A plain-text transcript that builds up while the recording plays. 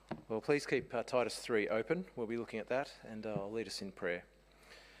Well, please keep Titus 3 open. We'll be looking at that, and I'll lead us in prayer.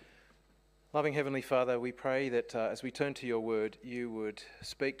 Loving Heavenly Father, we pray that as we turn to your word, you would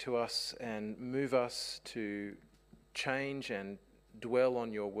speak to us and move us to change and dwell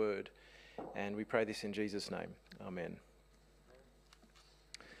on your word. And we pray this in Jesus' name. Amen.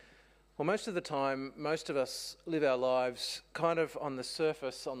 Well, most of the time, most of us live our lives kind of on the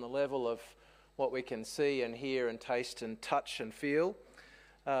surface, on the level of what we can see and hear and taste and touch and feel.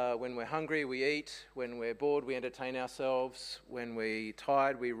 When we're hungry, we eat. When we're bored, we entertain ourselves. When we're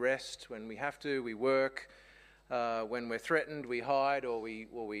tired, we rest. When we have to, we work. When we're threatened, we hide or we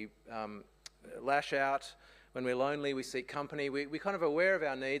lash out. When we're lonely, we seek company. We're kind of aware of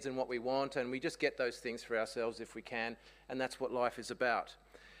our needs and what we want, and we just get those things for ourselves if we can, and that's what life is about.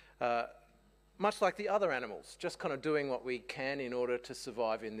 Much like the other animals, just kind of doing what we can in order to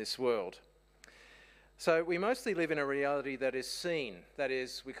survive in this world. So we mostly live in a reality that is seen. That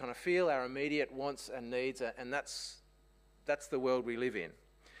is, we kind of feel our immediate wants and needs, and that's the world we live in.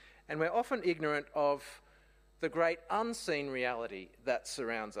 And we're often ignorant of the great unseen reality that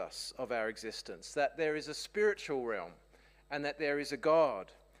surrounds us, of our existence, that there is a spiritual realm, and that there is a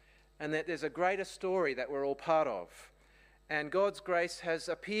God, and that there's a greater story that we're all part of. And God's grace has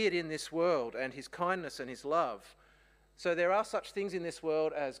appeared in this world, and his kindness and his love. So there are such things in this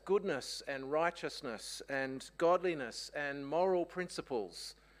world as goodness and righteousness and godliness and moral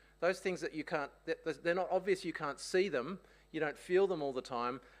principles. Those things that you can't, they're not obvious, you can't see them, you don't feel them all the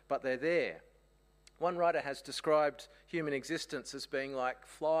time, but they're there. One writer has described human existence as being like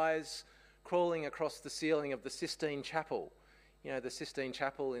flies crawling across the ceiling of the Sistine Chapel. You know, the Sistine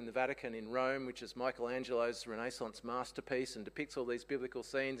Chapel in the Vatican in Rome, which is Michelangelo's Renaissance masterpiece and depicts all these biblical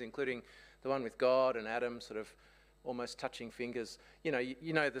scenes, including the one with God and Adam sort of almost touching fingers. You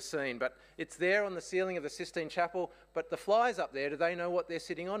know the scene, but it's there on the ceiling of the Sistine Chapel, but the flies up there, do they know what they're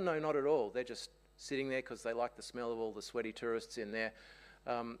sitting on? No, not at all. They're just sitting there because they like the smell of all the sweaty tourists in there.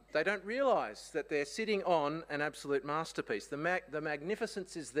 They don't realise that they're sitting on an absolute masterpiece. The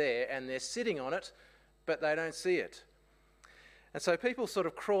magnificence is there and they're sitting on it, but they don't see it. And so people sort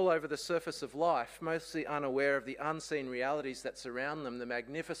of crawl over the surface of life, mostly unaware of the unseen realities that surround them, the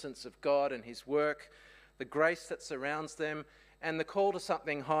magnificence of God and his work, the grace that surrounds them, and the call to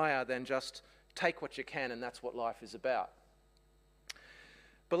something higher than just take what you can, and that's what life is about.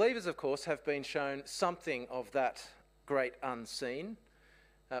 Believers, of course, have been shown something of that great unseen.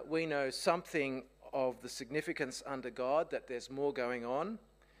 We know something of the significance under God, that there's more going on,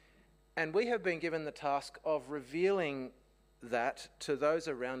 and we have been given the task of revealing that to those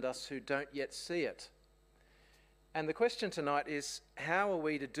around us who don't yet see it. And the question tonight is, how are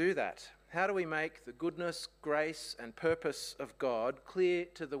we to do that? How do we make the goodness, grace, and purpose of God clear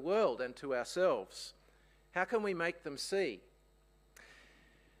to the world and to ourselves? How can we make them see?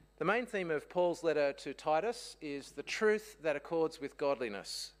 The main theme of Paul's letter to Titus is the truth that accords with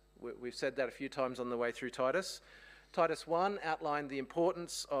godliness. We've said that a few times on the way through Titus. Titus 1 outlined the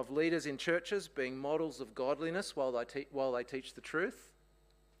importance of leaders in churches being models of godliness while they teach the truth.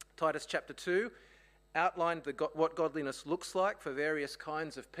 Titus chapter 2 outlined what godliness looks like for various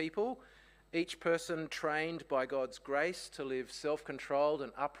kinds of people, each person trained by God's grace to live self-controlled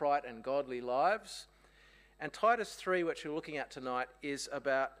and upright and godly lives. And Titus 3, which we're looking at tonight, is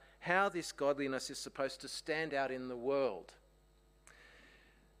about how this godliness is supposed to stand out in the world.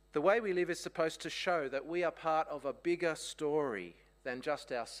 The way we live is supposed to show that we are part of a bigger story than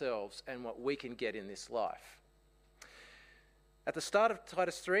just ourselves and what we can get in this life. At the start of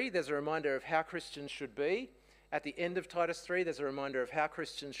Titus 3, there's a reminder of how Christians should be. At the end of Titus 3, there's a reminder of how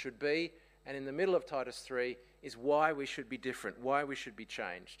Christians should be. And in the middle of Titus 3 is why we should be different, why we should be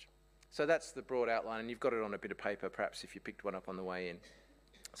changed. So that's the broad outline, and you've got it on a bit of paper, perhaps, if you picked one up on the way in.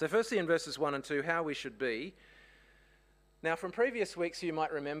 So firstly, in verses 1 and 2, how we should be. Now, from previous weeks, you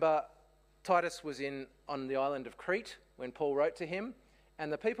might remember Titus was on the island of Crete when Paul wrote to him,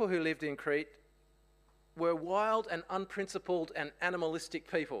 and the people who lived in Crete were wild and unprincipled and animalistic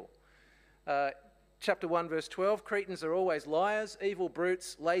people. Chapter 1, verse 12, Cretans are always liars, evil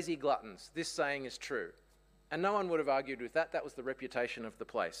brutes, lazy gluttons. This saying is true. And no one would have argued with that. That was the reputation of the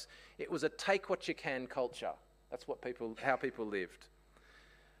place. It was a take-what-you-can culture. That's how people lived.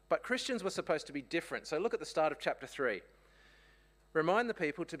 But Christians were supposed to be different. So look at the start of chapter 3. Remind the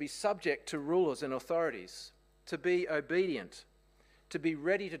people to be subject to rulers and authorities, to be obedient, to be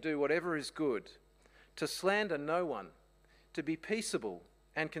ready to do whatever is good, to slander no one, to be peaceable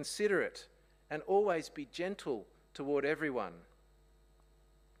and considerate, and always be gentle toward everyone.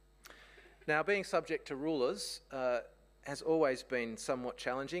 Now, being subject to rulers has always been somewhat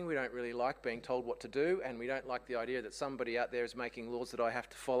challenging. We don't really like being told what to do, and we don't like the idea that somebody out there is making laws that I have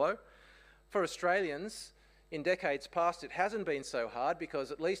to follow. For Australians, in decades past, it hasn't been so hard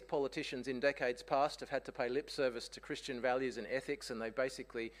because at least politicians in decades past have had to pay lip service to Christian values and ethics, and they've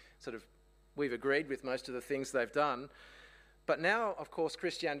basically we've agreed with most of the things they've done. But now, of course,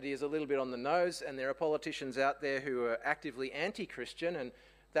 Christianity is a little bit on the nose, and there are politicians out there who are actively anti-Christian, and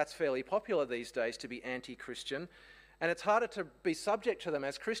that's fairly popular these days, to be anti-Christian. And it's harder to be subject to them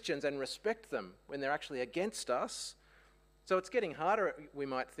as Christians and respect them when they're actually against us. So it's getting harder, we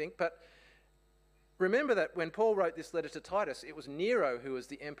might think. But remember that when Paul wrote this letter to Titus, it was Nero who was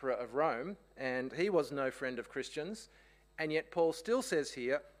the emperor of Rome, and he was no friend of Christians. And yet Paul still says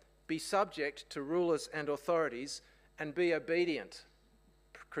here, be subject to rulers and authorities and be obedient,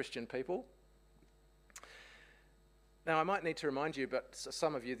 Christian people. Now, I might need to remind you, but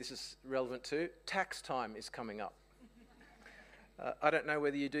some of you this is relevant too, tax time is coming up. I don't know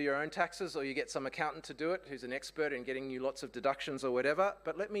whether you do your own taxes or you get some accountant to do it who's an expert in getting you lots of deductions or whatever,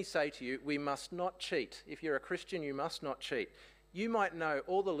 but let me say to you, we must not cheat. If you're a Christian, you must not cheat. You might know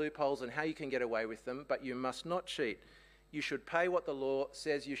all the loopholes and how you can get away with them, but you must not cheat. You should pay what the law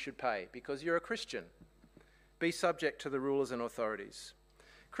says you should pay because you're a Christian. Be subject to the rulers and authorities.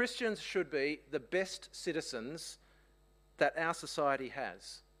 Christians should be the best citizens that our society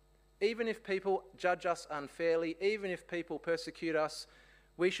has. Even if people judge us unfairly, even if people persecute us,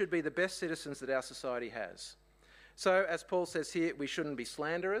 we should be the best citizens that our society has. So, as Paul says here, we shouldn't be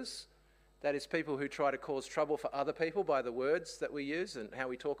slanderers. That is, people who try to cause trouble for other people by the words that we use and how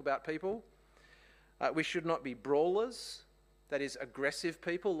we talk about people. We should not be brawlers. That is, aggressive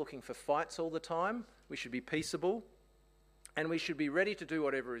people looking for fights all the time. We should be peaceable. And we should be ready to do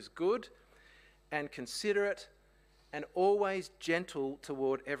whatever is good and considerate and always gentle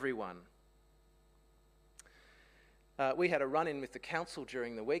toward everyone. We had a run-in with the council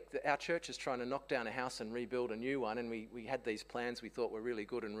during the week. Our church is trying to knock down a house and rebuild a new one, and we had these plans we thought were really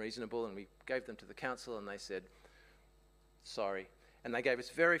good and reasonable, and we gave them to the council, and they said, sorry. And they gave us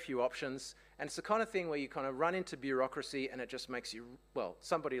very few options, and it's the kind of thing where you kind of run into bureaucracy, and it just makes you, well,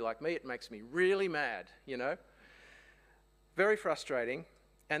 somebody like me, it makes me really mad, you know. Very frustrating.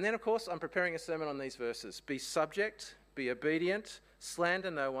 And then, of course, I'm preparing a sermon on these verses. Be subject, be obedient,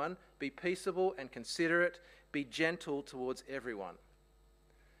 slander no one, be peaceable and considerate, be gentle towards everyone.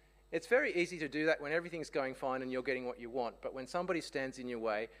 It's very easy to do that when everything's going fine and you're getting what you want, but when somebody stands in your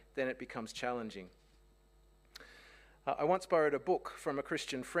way, then it becomes challenging. I once borrowed a book from a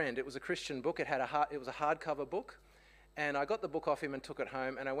Christian friend. It was a Christian book. It was a hardcover book, and I got the book off him and took it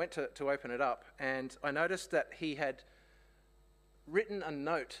home, and I went to open it up, and I noticed that he had written a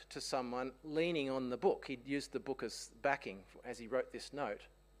note to someone leaning on the book. He'd used the book as backing as he wrote this note.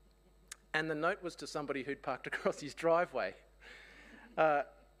 And the note was to somebody who'd parked across his driveway. And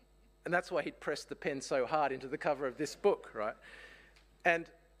that's why he'd pressed the pen so hard into the cover of this book, right? And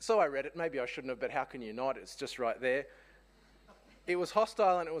so I read it. Maybe I shouldn't have, but how can you not? It's just right there. It was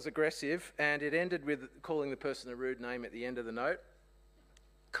hostile and it was aggressive, and it ended with calling the person a rude name at the end of the note.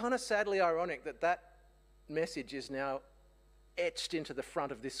 Kind of sadly ironic that that message is now etched into the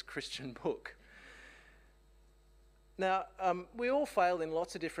front of this Christian book. Now, we all fail in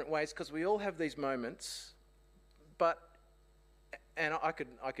lots of different ways because we all have these moments, and I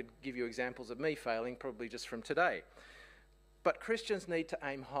could give you examples of me failing probably just from today. But Christians need to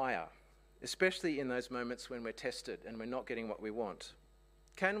aim higher, especially in those moments when we're tested and we're not getting what we want.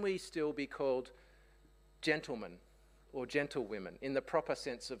 Can we still be called gentlemen or gentlewomen in the proper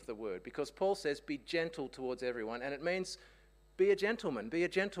sense of the word? Because Paul says, be gentle towards everyone, and it means be a gentleman, be a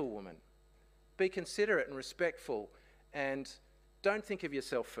gentlewoman. Be considerate and respectful, and don't think of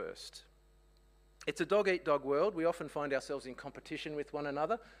yourself first. It's a dog-eat-dog world. We often find ourselves in competition with one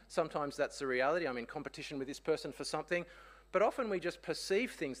another. Sometimes that's the reality. I'm in competition with this person for something, but often we just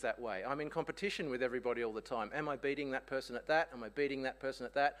perceive things that way. I'm in competition with everybody all the time. Am I beating that person at that? Am I beating that person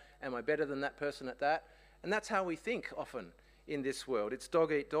at that? Am I better than that person at that? And that's how we think often in this world. It's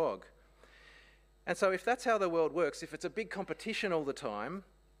dog-eat-dog. And so if that's how the world works, if it's a big competition all the time,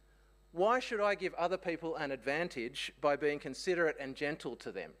 why should I give other people an advantage by being considerate and gentle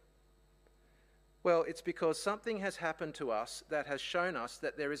to them? Well, it's because something has happened to us that has shown us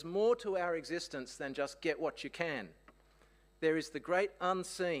that there is more to our existence than just get what you can. There is the great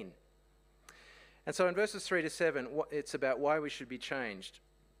unseen. And so in verses 3 to 7, it's about why we should be changed.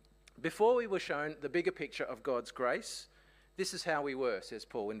 Before we were shown the bigger picture of God's grace, this is how we were, says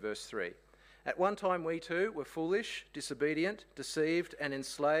Paul in verse 3. At one time we too were foolish, disobedient, deceived and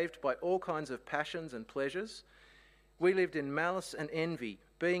enslaved by all kinds of passions and pleasures. We lived in malice and envy,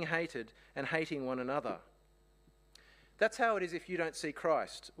 being hated and hating one another. That's how it is if you don't see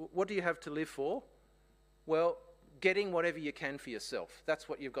Christ. What do you have to live for? Well, getting whatever you can for yourself. That's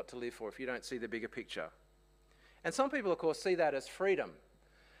what you've got to live for if you don't see the bigger picture. And some people, of course, see that as freedom.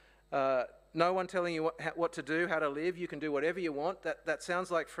 No one telling you what to do, how to live. You can do whatever you want. That sounds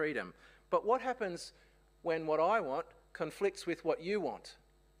like freedom. But what happens when what I want conflicts with what you want?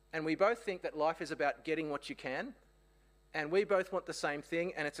 And we both think that life is about getting what you can, and we both want the same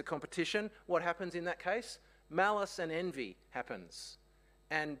thing, and it's a competition. What happens in that case? Malice and envy happens,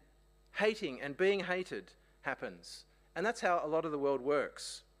 and hating and being hated happens. And that's how a lot of the world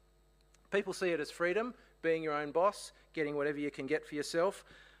works. People see it as freedom, being your own boss, getting whatever you can get for yourself.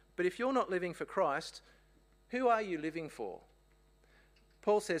 But if you're not living for Christ, who are you living for?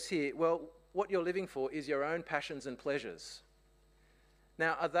 Paul says here, well, what you're living for is your own passions and pleasures.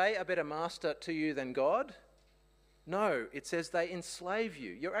 Now, are they a better master to you than God? No, it says they enslave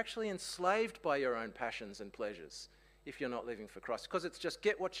you. You're actually enslaved by your own passions and pleasures if you're not living for Christ, because it's just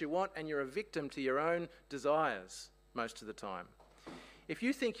get what you want and you're a victim to your own desires most of the time. If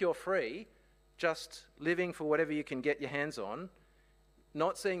you think you're free, just living for whatever you can get your hands on,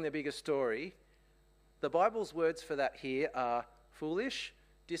 not seeing the bigger story, the Bible's words for that here are foolish,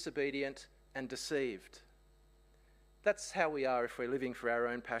 disobedient, and deceived. That's how we are if we're living for our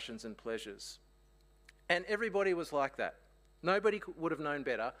own passions and pleasures. And everybody was like that. Nobody would have known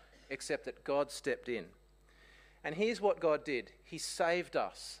better except that God stepped in. And here's what God did. He saved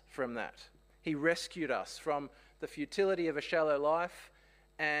us from that. He rescued us from the futility of a shallow life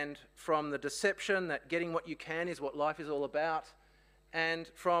and from the deception that getting what you can is what life is all about, and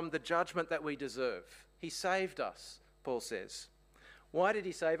from the judgment that we deserve. He saved us, Paul says. Why did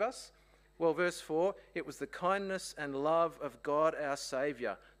he save us? Well, verse 4, it was the kindness and love of God our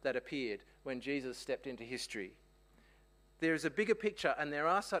Saviour that appeared when Jesus stepped into history. There is a bigger picture, and there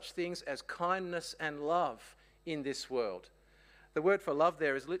are such things as kindness and love in this world. The word for love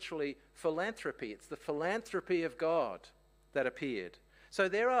there is literally philanthropy. It's the philanthropy of God that appeared. So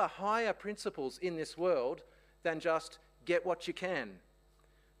there are higher principles in this world than just get what you can.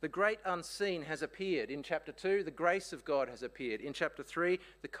 The great unseen has appeared. In chapter 2, the grace of God has appeared. In chapter 3,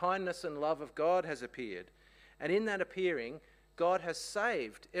 the kindness and love of God has appeared. And in that appearing, God has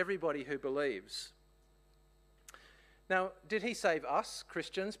saved everybody who believes. Now, did he save us,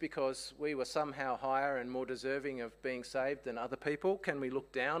 Christians, because we were somehow higher and more deserving of being saved than other people? Can we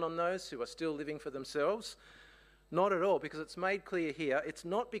look down on those who are still living for themselves? Not at all, because it's made clear here, it's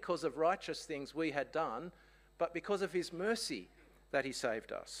not because of righteous things we had done, but because of his mercy that he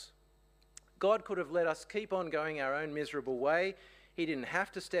saved us. God could have let us keep on going our own miserable way. He didn't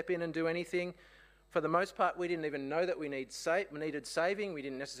have to step in and do anything. For the most part, we didn't even know that we needed saving. We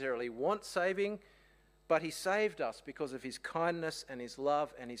didn't necessarily want saving, but he saved us because of his kindness and his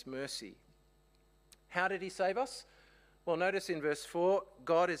love and his mercy. How did he save us? Well, notice in verse 4,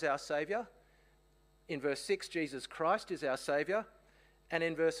 God is our Saviour. In verse 6, Jesus Christ is our Saviour. And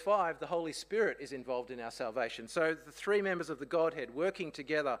in verse 5, the Holy Spirit is involved in our salvation. So the three members of the Godhead working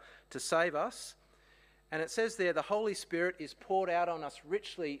together to save us. And it says there, the Holy Spirit is poured out on us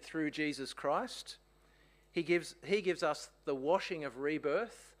richly through Jesus Christ. He gives us the washing of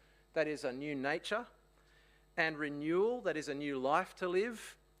rebirth, that is a new nature, and renewal, that is a new life to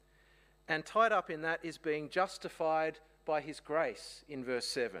live. And tied up in that is being justified by his grace in verse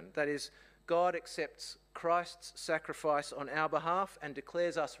 7. That is, God accepts Christ's sacrifice on our behalf and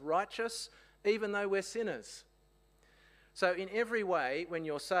declares us righteous, even though we're sinners. So in every way, when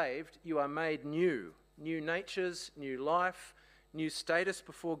you're saved, you are made new. New natures, new life, new status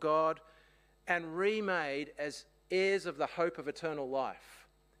before God, and remade as heirs of the hope of eternal life.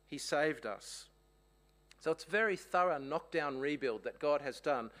 He saved us. So it's a very thorough knockdown rebuild that God has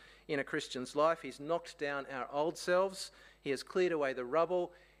done in a Christian's life. He's knocked down our old selves. He has cleared away the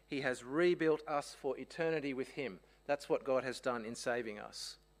rubble. He has rebuilt us for eternity with him. That's what God has done in saving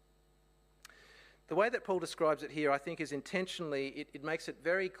us. The way that Paul describes it here, I think, is intentionally, it makes it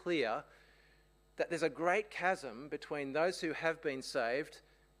very clear that there's a great chasm between those who have been saved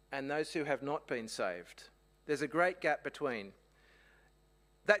and those who have not been saved. There's a great gap between.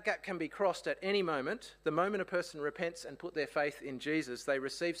 That gap can be crossed at any moment. The moment a person repents and put their faith in Jesus, they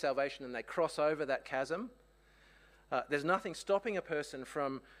receive salvation and they cross over that chasm. There's nothing stopping a person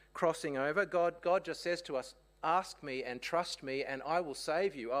from crossing over. God just says to us, ask me and trust me and I will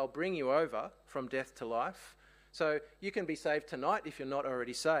save you. I'll bring you over from death to life. So you can be saved tonight if you're not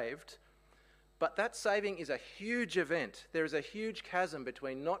already saved. But that saving is a huge event. There is a huge chasm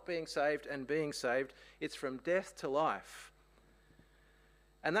between not being saved and being saved. It's from death to life.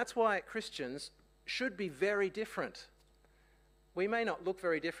 And that's why Christians should be very different. We may not look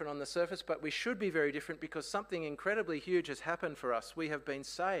very different on the surface, but we should be very different because something incredibly huge has happened for us. We have been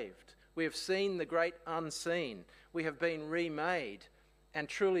saved. We have seen the great unseen. We have been remade and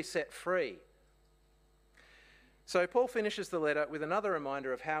truly set free. So Paul finishes the letter with another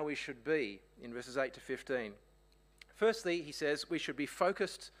reminder of how we should be in verses 8 to 15. Firstly, he says we should be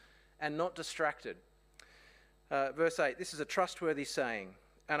focused and not distracted. Verse 8, this is a trustworthy saying,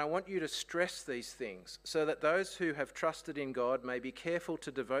 and I want you to stress these things so that those who have trusted in God may be careful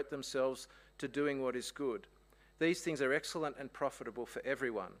to devote themselves to doing what is good. These things are excellent and profitable for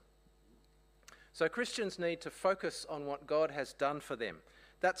everyone. So Christians need to focus on what God has done for them.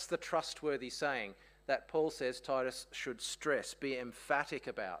 That's the trustworthy saying that Paul says Titus should stress, be emphatic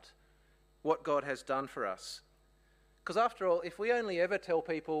about what God has done for us. Because after all, if we only ever tell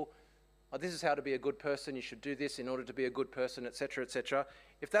people, oh, this is how to be a good person, you should do this in order to be a good person, etc., etc.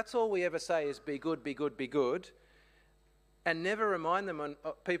 If that's all we ever say is be good, be good, be good, and never remind them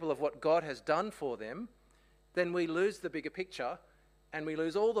people of what God has done for them, then we lose the bigger picture and we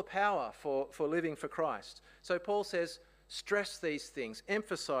lose all the power for living for Christ. So Paul says, stress these things,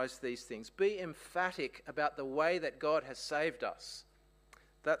 emphasize these things, be emphatic about the way that God has saved us.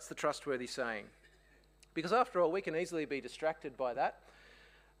 That's the trustworthy saying. Because after all, we can easily be distracted by that.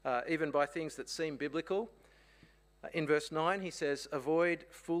 Even by things that seem biblical. In verse 9 he says, avoid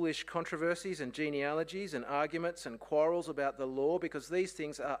foolish controversies and genealogies and arguments and quarrels about the law, because these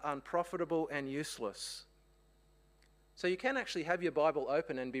things are unprofitable and useless. So you can actually have your Bible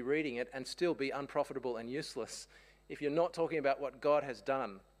open and be reading it and still be unprofitable and useless if you're not talking about what God has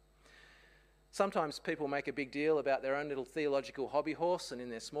done. Sometimes people make a big deal about their own little theological hobby horse, and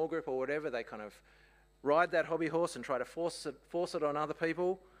in their small group or whatever they kind of ride that hobby horse and try to force it on other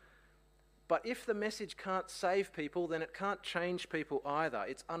people. But if the message can't save people, then it can't change people either.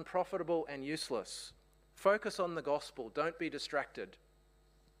 It's unprofitable and useless. Focus on the gospel. Don't be distracted.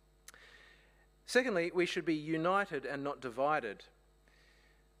 Secondly, we should be united and not divided.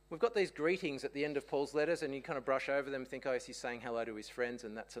 We've got these greetings at the end of Paul's letters, and you kind of brush over them and think, oh, he's saying hello to his friends,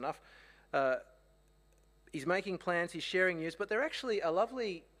 and that's enough. He's making plans, he's sharing news, but they're actually a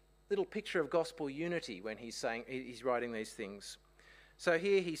lovely little picture of gospel unity when he's writing these things. So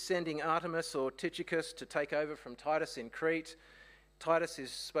here he's sending Artemis or Tychicus to take over from Titus in Crete. Titus is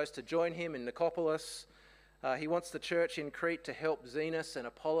supposed to join him in Nicopolis. He wants the church in Crete to help Zenos and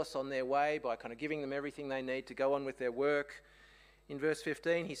Apollos on their way by kind of giving them everything they need to go on with their work. In verse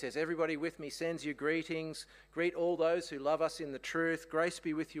 15 he says, everybody with me sends you greetings. Greet all those who love us in the truth. Grace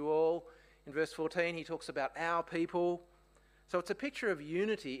be with you all. In verse 14 he talks about our people. So it's a picture of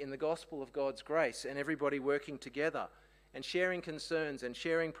unity in the gospel of God's grace and everybody working together and sharing concerns and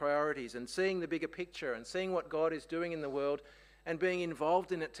sharing priorities and seeing the bigger picture and seeing what God is doing in the world and being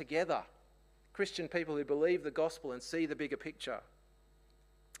involved in it together. Christian people who believe the gospel and see the bigger picture.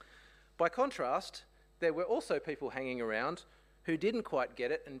 By contrast, there were also people hanging around who didn't quite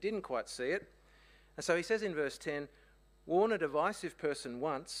get it and didn't quite see it. And so he says in verse 10, warn a divisive person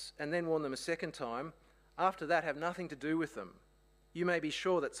once and then warn them a second time. After that, have nothing to do with them. You may be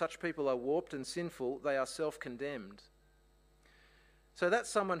sure that such people are warped and sinful. They are self-condemned. So that's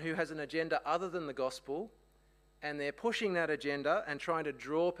someone who has an agenda other than the gospel, and they're pushing that agenda and trying to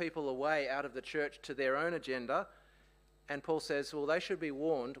draw people away out of the church to their own agenda. And Paul says, well, they should be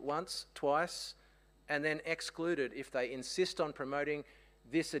warned once, twice, and then excluded if they insist on promoting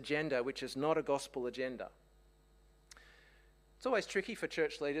this agenda, which is not a gospel agenda. It's always tricky for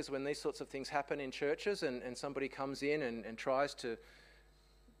church leaders when these sorts of things happen in churches and somebody comes in and tries to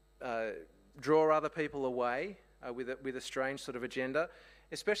draw other people away with a strange sort of agenda,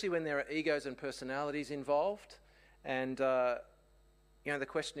 especially when there are egos and personalities involved. And, the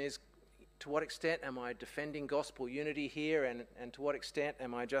question is, to what extent am I defending gospel unity here, and to what extent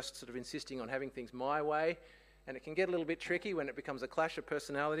am I just sort of insisting on having things my way? And it can get a little bit tricky when it becomes a clash of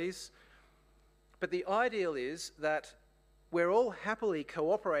personalities. But the ideal is that we're all happily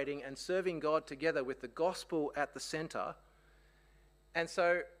cooperating and serving God together with the gospel at the centre. And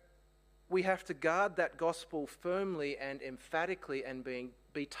so we have to guard that gospel firmly and emphatically and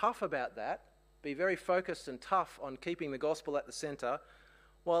be tough about that, be very focused and tough on keeping the gospel at the centre,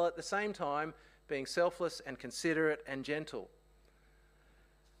 while at the same time being selfless and considerate and gentle.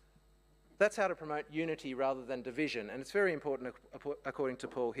 That's how to promote unity rather than division, and it's very important according to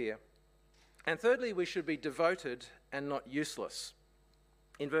Paul here. And thirdly, we should be devoted and not useless.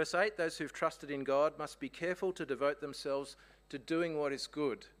 In verse 8, those who've trusted in God must be careful to devote themselves to doing what is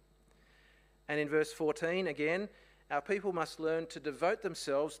good. And in verse 14, again, our people must learn to devote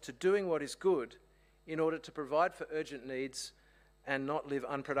themselves to doing what is good in order to provide for urgent needs and not live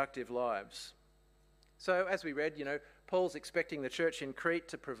unproductive lives. So as we read, Paul's expecting the church in Crete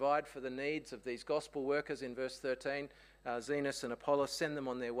to provide for the needs of these gospel workers in verse 13. Zenas and Apollos, send them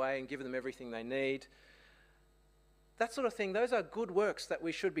on their way and give them everything they need. That sort of thing, those are good works that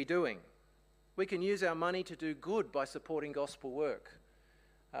we should be doing. We can use our money to do good by supporting gospel work.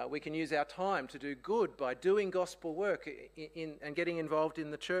 We can use our time to do good by doing gospel work and getting involved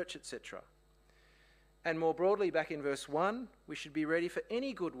in the church, etc. And more broadly, back in verse 1, we should be ready for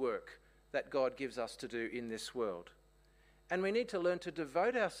any good work that God gives us to do in this world. And we need to learn to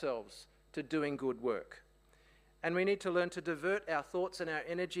devote ourselves to doing good work. And we need to learn to divert our thoughts and our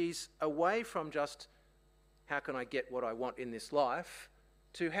energies away from just, how can I get what I want in this life,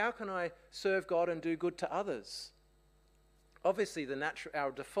 to how can I serve God and do good to others? Obviously,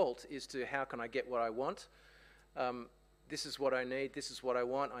 our default is to how can I get what I want? This is what I need, this is what I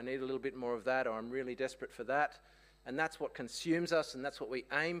want, I need a little bit more of that, or I'm really desperate for that. And that's what consumes us, and that's what we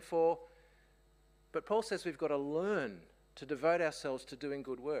aim for. But Paul says we've got to learn to devote ourselves to doing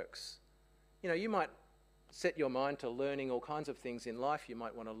good works. You know, you might set your mind to learning all kinds of things in life. You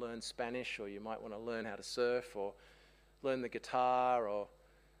might want to learn Spanish, or you might want to learn how to surf, or learn the guitar, or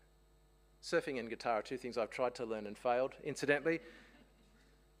surfing and guitar are two things I've tried to learn and failed, incidentally.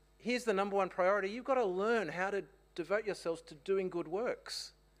 Here's the number one priority. You've got to learn how to devote yourselves to doing good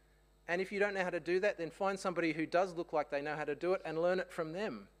works. And if you don't know how to do that, then find somebody who does look like they know how to do it and learn it from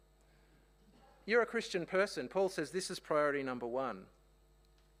them. You're a Christian person. Paul says this is priority number one.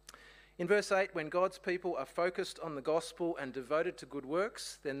 In verse 8, when God's people are focused on the gospel and devoted to good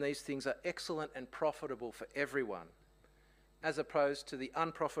works, then these things are excellent and profitable for everyone, as opposed to the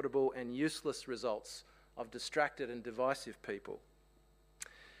unprofitable and useless results of distracted and divisive people.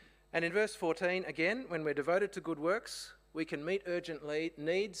 And in verse 14, again, when we're devoted to good works, we can meet urgent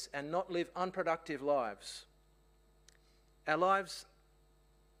needs and not live unproductive lives. Our lives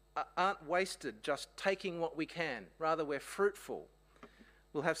aren't wasted just taking what we can. Rather, we're fruitful.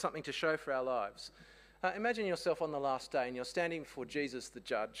 We'll have something to show for our lives. Imagine yourself on the last day and you're standing before Jesus, the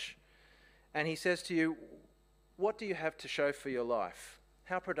judge, and he says to you, what do you have to show for your life?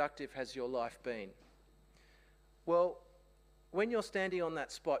 How productive has your life been? Well, when you're standing on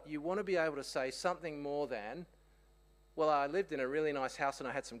that spot, you want to be able to say something more than, well, I lived in a really nice house and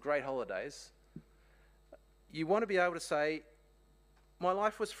I had some great holidays. You want to be able to say, my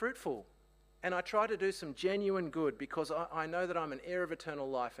life was fruitful and I tried to do some genuine good because I know that I'm an heir of eternal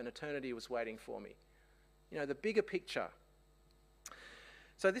life and eternity was waiting for me. You know, the bigger picture.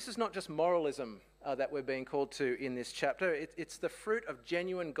 So this is not just moralism that we're being called to in this chapter. It's the fruit of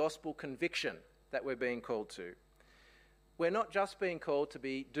genuine gospel conviction that we're being called to. We're not just being called to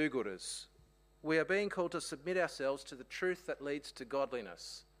be do-gooders. We are being called to submit ourselves to the truth that leads to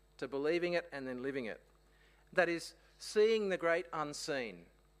godliness, to believing it and then living it. That is, seeing the great unseen,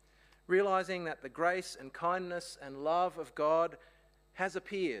 realising that the grace and kindness and love of God has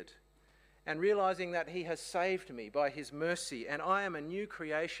appeared, and realising that he has saved me by his mercy, and I am a new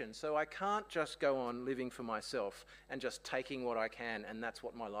creation, so I can't just go on living for myself and just taking what I can, and that's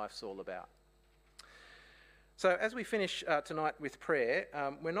what my life's all about. So as we finish tonight with prayer,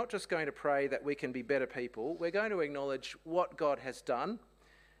 we're not just going to pray that we can be better people. We're going to acknowledge what God has done,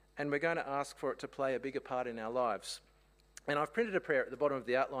 and we're going to ask for it to play a bigger part in our lives. And I've printed a prayer at the bottom of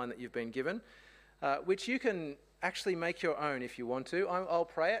the outline that you've been given, which you can actually make your own if you want to. I'll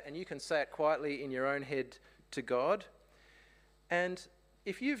pray it, and you can say it quietly in your own head to God. And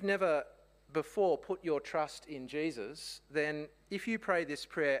if you've never before put your trust in Jesus, then if you pray this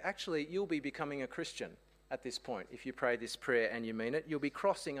prayer, actually you'll be becoming a Christian at this point. If you pray this prayer and you mean it, you'll be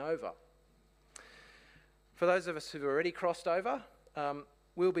crossing over. For those of us who've already crossed over,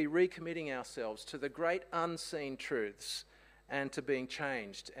 we'll be recommitting ourselves to the great unseen truths and to being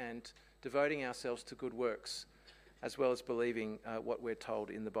changed and devoting ourselves to good works, as well as believing what we're told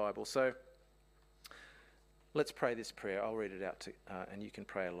in the Bible. So let's pray this prayer. I'll read it out and you can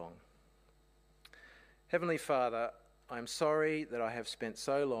pray along. Heavenly Father, I'm sorry that I have spent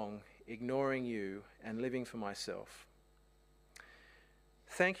so long ignoring you and living for myself.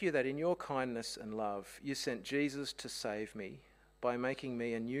 Thank you that in your kindness and love, you sent Jesus to save me by making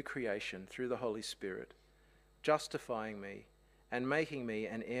me a new creation through the Holy Spirit, justifying me and making me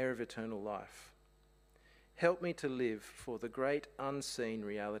an heir of eternal life. Help me to live for the great unseen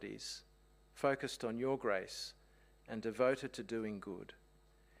realities, focused on your grace and devoted to doing good.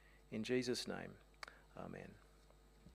 In Jesus' name, amen.